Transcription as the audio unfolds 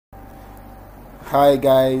Hi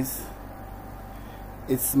guys,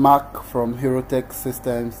 it's Mark from HeroTech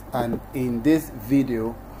Systems, and in this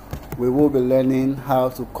video we will be learning how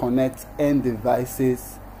to connect end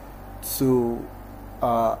devices to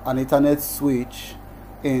an Ethernet switch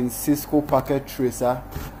in Cisco Packet Tracer,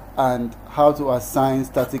 and how to assign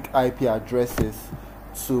static IP addresses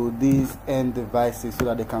to these end devices so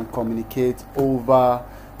that they can communicate over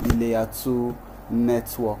the layer 2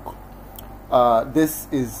 network. This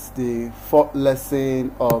is the fourth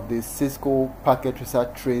lesson of the Cisco Packet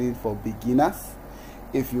Tracer training for beginners.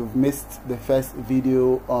 If you've missed the first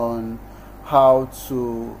video on how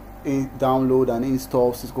to download and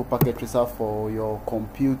install Cisco Packet Tracer for your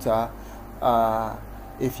computer,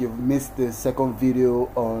 if you've missed the second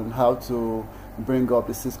video on how to bring up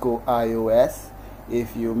the Cisco iOS,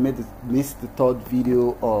 if you missed the third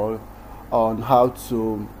video on how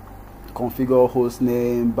to configure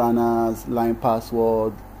hostname, banners, line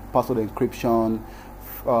password encryption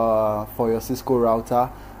for your Cisco router,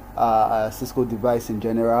 Cisco device in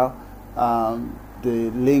general,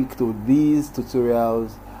 the link to these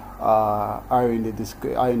tutorials are in the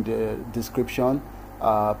description.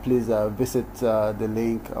 Please visit the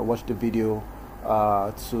link, watch the video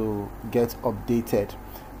to get updated.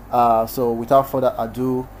 So without further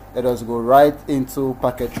ado, let us go right into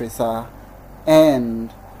Packet Tracer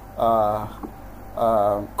and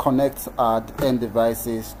connect our end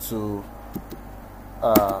devices to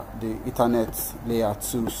the Ethernet layer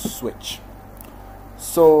 2 switch.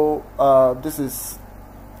 So this is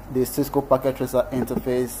the Cisco Packet Tracer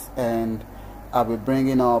interface, and I'll be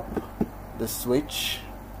bringing up the switch.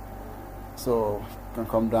 So you can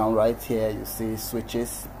come down right here, you see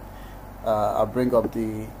switches. I'll bring up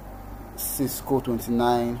the Cisco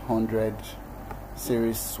 2900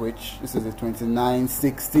 series switch. This is a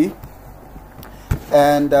 2960,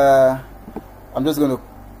 and I'm just going to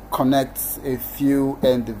connect a few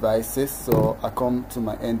end devices. So I come to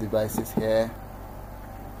my end devices here.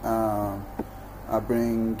 I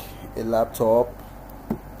bring a laptop,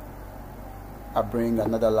 I bring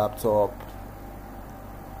another laptop,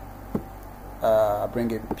 I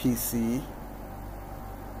bring a PC.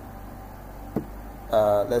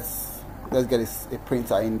 Let's get a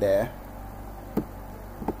printer in there.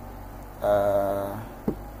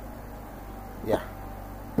 Yeah,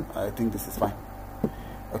 I think this is fine.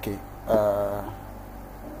 Okay.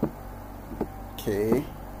 Okay,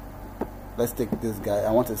 let's take this guy.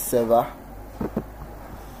 I want a server.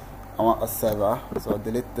 So I'll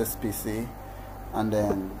delete this PC and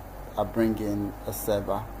then I bring in a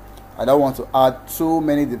server. I don't want to add too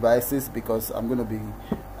many devices because I'm going to be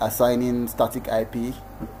assigning static IP,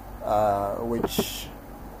 which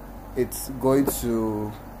it's going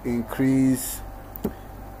to increase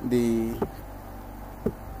the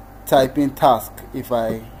typing task if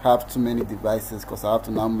I have too many devices, because I have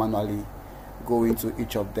to now manually go into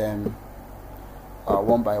each of them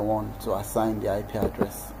one by one to assign the IP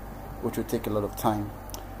address, which will take a lot of time.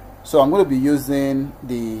 So I'm going to be using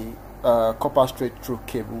the copper straight through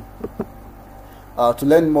cable. To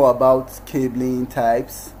learn more about cabling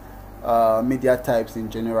types, media types in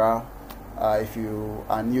general, if you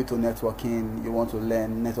are new to networking, you want to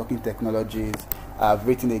learn networking technologies, I've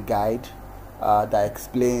written a guide that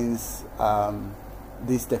explains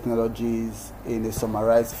these technologies in a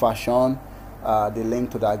summarized fashion. The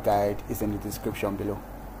link to that guide is in the description below.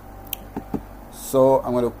 So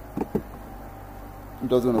I'm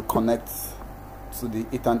just going to connect to the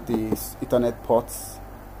Ethernet ports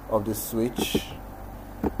of the switch.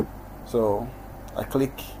 So I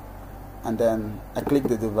click, and then I click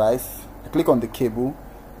the device, I click on the cable,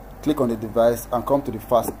 click on the device, and come to the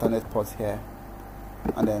fast Ethernet ports here,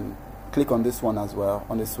 and then click on this one as well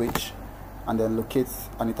on the switch, and then locate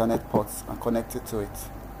an Ethernet port and connect it to it.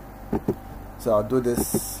 So I'll do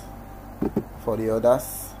this for the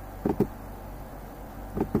others.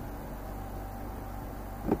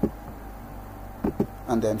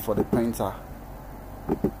 And then for the printer.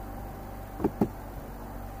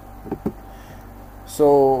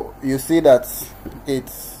 So you see that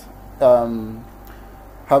it's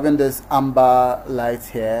having this amber light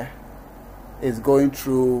here. Is going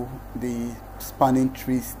through the spanning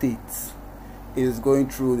tree states. It is going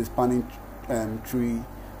through the spanning tree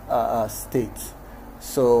state.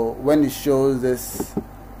 So when it shows this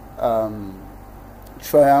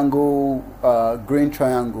triangle, green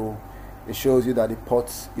triangle, it shows you that the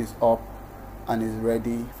port is up and is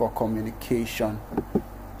ready for communication.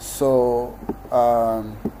 So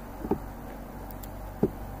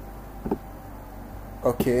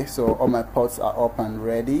okay, so all my ports are up and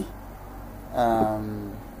ready.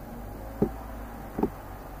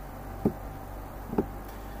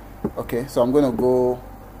 Okay, so I'm going to go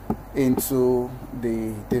into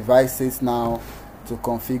the devices now to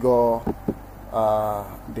configure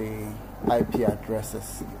the IP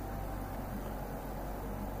addresses.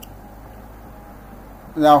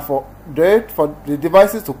 Now for the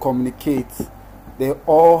devices to communicate, they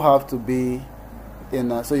all have to be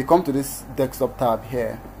in so you come to this desktop tab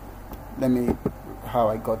here. Let me how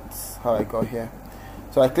I got here.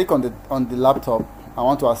 So I click on the laptop. I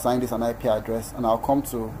want to assign this an IP address, and I'll come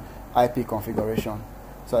to IP configuration.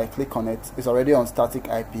 So I click on it. It's already on static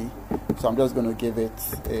IP, so I'm just going to give it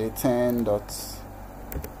a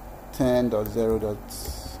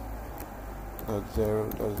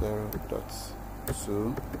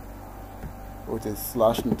 10.10.0.0.0.2 with a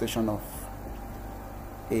slash notation of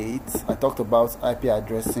 8. I talked about IP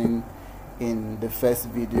addressing in the first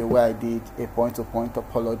video where I did a point-to-point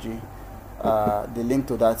topology. The link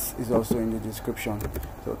to that is also in the description.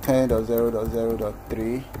 So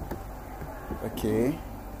 10.0.0.3, okay,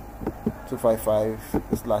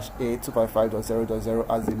 255/8, 255.0.0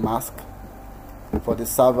 as the mask. For the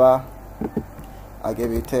server, I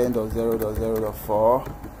gave it 10.0.0.4,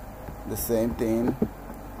 the same thing.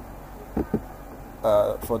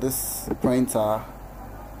 For this printer,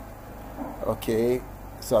 okay,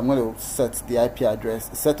 so I'm going to set the IP address,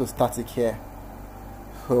 set to static here.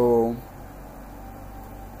 So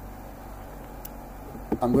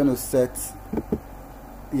I'm going to set,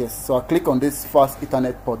 yes, so I click on this fast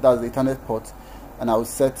Ethernet port, that's the Ethernet port, and I will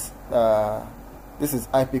set, this is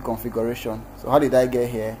IP configuration. So how did I get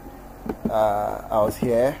here? I was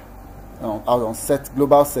here, I was on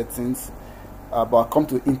global settings, but I come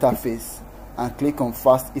to interface and click on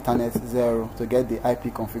fast Ethernet 0 to get the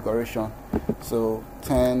IP configuration. So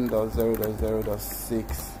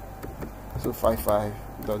 10.0.0.6, so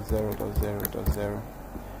 55.0.0.0.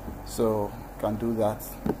 So can do that.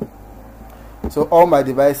 So all my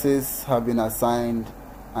devices have been assigned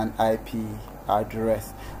an IP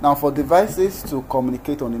address. Now for devices to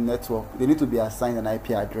communicate on the network, they need to be assigned an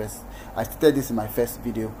IP address. I stated this in my first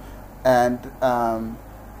video, and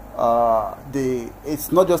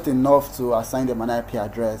it's not just enough to assign them an IP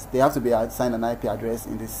address. They have to be assigned an IP address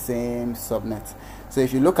in the same subnet. So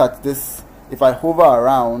if you look at this, if I hover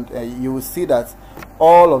around, you will see that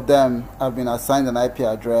all of them have been assigned an IP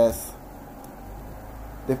address.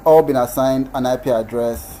 They've all been assigned an IP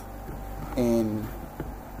address in,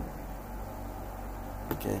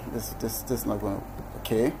 okay, this is not going to,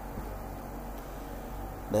 okay,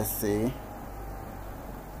 let's see.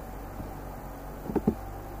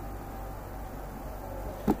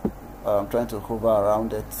 I'm trying to hover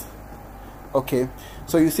around it. Okay,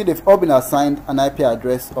 so you see they've all been assigned an IP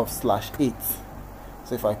address of /8.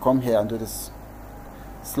 So if I come here and do this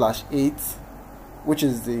 /8, which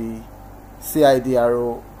is the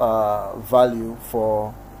CIDRO value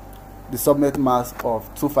for the subnet mask of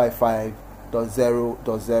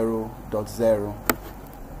 255.0.0.0.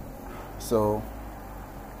 So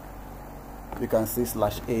you can see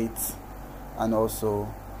 /8 and also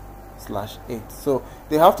 /8. So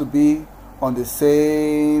they have to be on the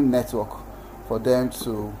same network for them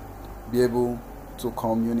to be able to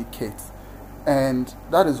communicate. And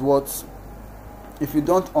that is what, if you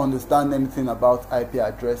don't understand anything about IP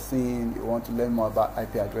addressing, you want to learn more about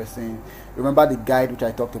IP addressing, remember the guide which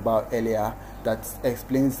I talked about earlier that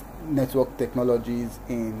explains network technologies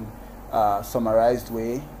in a summarized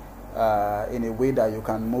way, in a way that you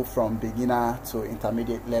can move from beginner to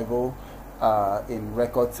intermediate level in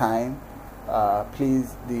record time.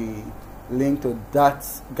 Please, the link to that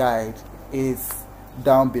guide is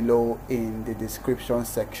down below in the description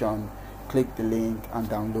section. Click the link and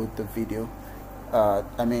download the video,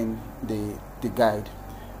 I mean the guide.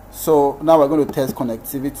 So now we're going to test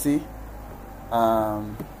connectivity.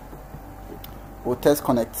 We'll test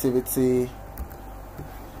connectivity.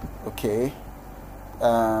 Okay,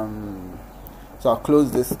 so I'll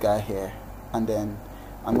close this guy here, and then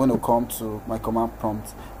I'm going to come to my command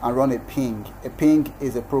prompt and run a ping. A ping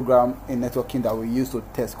is a program in networking that we use to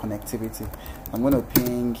test connectivity. I'm going to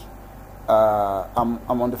ping,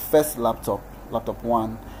 I'm on the first laptop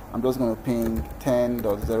 1. I'm just going to ping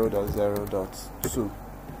 10.0.0.2.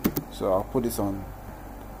 So I'll put this on,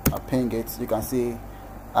 I'll ping it. You can see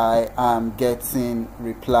I am getting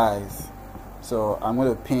replies. So I'm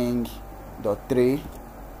going to ping .3,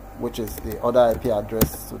 which is the other IP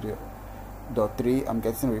address to the .3. I'm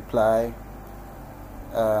getting reply.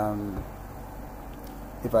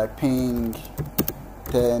 If I ping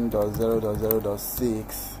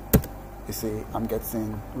 10.0.0.6, you see I'm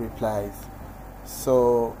getting replies.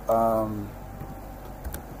 So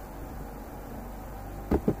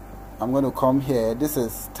I'm going to come here. This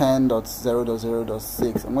is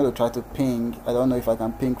 10.0.0.6. I'm going to try to ping. I don't know if I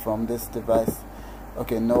can ping from this device.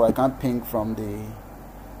 Okay, no, I can't ping from the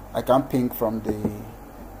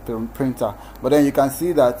printer. But then you can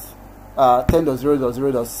see that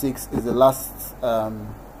 10.0.0.6 is the last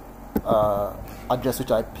address which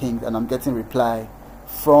I pinged, and I'm getting reply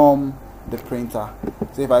from the printer.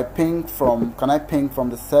 So if I ping from, can I ping from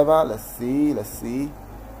the server? Let's see.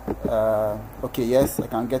 Okay, yes, I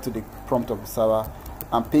can get to the prompt of the server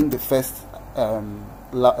and ping the first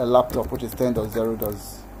laptop, which is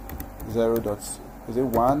 10.0.0. Is it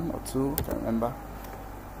 1 or 2? I can't remember.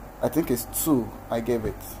 I think it's 2. I gave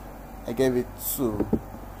it 2.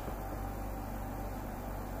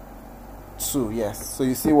 Yes. So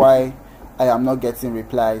you see why I am not getting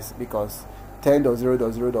replies, because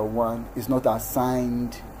 10.0.0.1 is not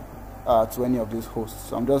assigned to any of these hosts.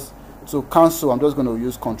 So I'm just to cancel. I'm just going to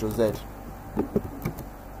use Ctrl Z.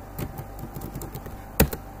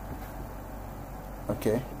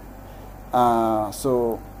 Okay.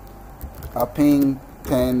 So I'll ping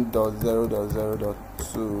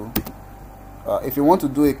 10.0.0.2. If you want to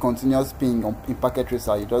do a continuous ping in Packet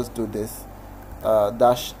Tracer, you just do this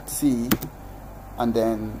 -T and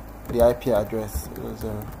then the IP address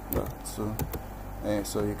 0.2.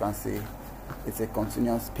 So you can see it's a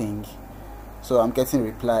continuous ping. So I'm getting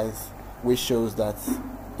replies, which shows that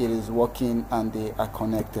it is working and they are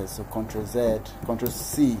connected. So Ctrl Z,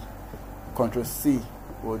 Ctrl C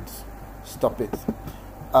would stop it.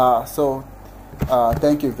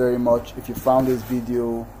 Thank you very much. If you found this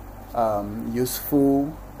video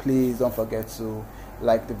useful, please don't forget to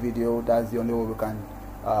like the video. That's the only way we can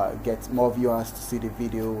get more viewers to see the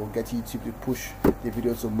video, or get YouTube to push the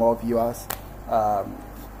video to more viewers.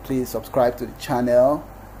 Please subscribe to the channel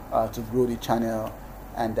to grow the channel,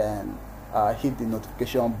 and then hit the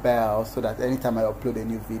notification bell so that anytime I upload a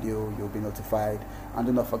new video, you'll be notified. And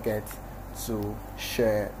do not forget to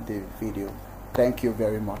share the video. Thank you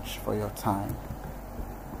very much for your time.